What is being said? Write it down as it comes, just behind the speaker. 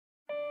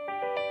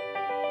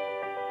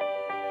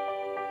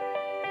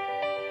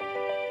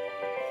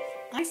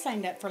I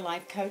signed up for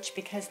Life Coach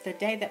because the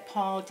day that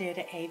Paul did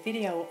a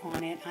video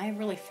on it, I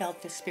really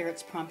felt the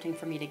Spirit's prompting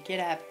for me to get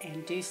up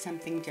and do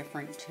something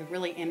different to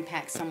really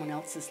impact someone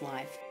else's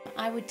life.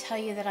 I would tell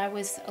you that I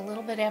was a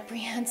little bit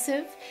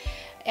apprehensive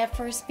at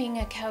first being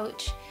a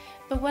coach,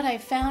 but what I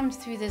found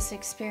through this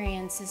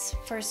experience is,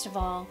 first of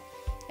all,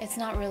 it's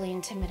not really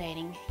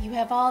intimidating. You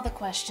have all the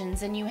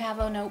questions and you have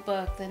a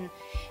notebook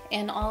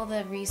and all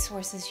the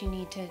resources you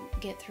need to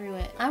get through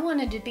it. I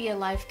wanted to be a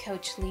life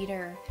coach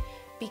leader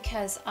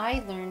because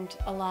I learned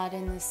a lot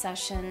in this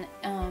session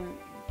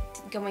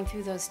going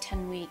through those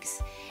 10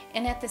 weeks.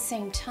 And at the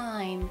same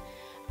time,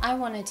 I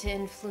wanted to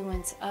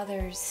influence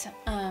others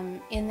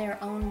in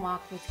their own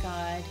walk with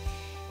God.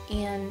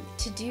 And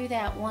to do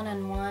that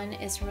one-on-one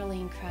is really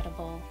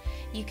incredible.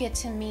 You get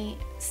to meet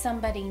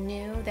somebody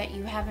new that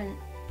you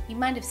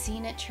might have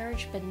seen at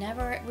church but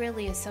never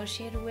really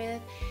associated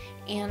with,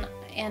 and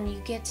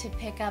you get to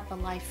pick up a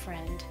life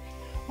friend.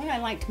 What I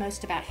liked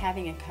most about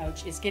having a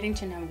coach is getting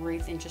to know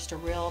Ruth in just a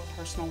real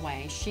personal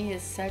way. She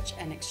is such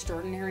an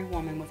extraordinary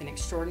woman with an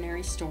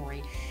extraordinary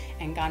story,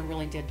 and God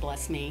really did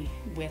bless me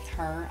with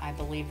her. I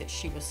believe that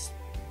she was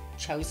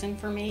chosen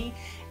for me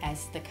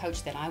as the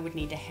coach that I would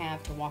need to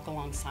have to walk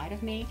alongside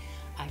of me.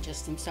 I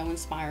just am so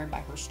inspired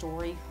by her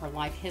story, her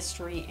life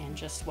history, and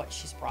just what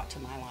she's brought to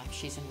my life.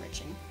 She's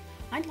enriching.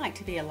 I'd like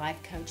to be a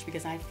life coach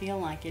because I feel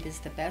like it is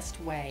the best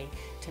way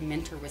to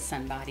mentor with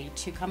somebody,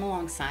 to come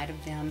alongside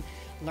of them,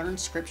 learn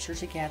scripture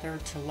together,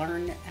 to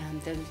learn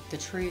the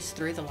truths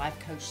through the life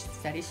coach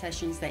study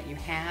sessions that you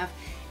have.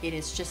 It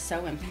is just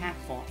so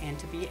impactful, and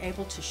to be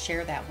able to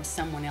share that with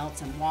someone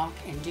else and walk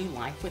and do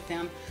life with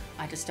them,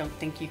 I just don't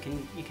think you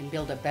can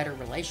build a better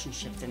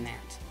relationship than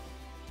that.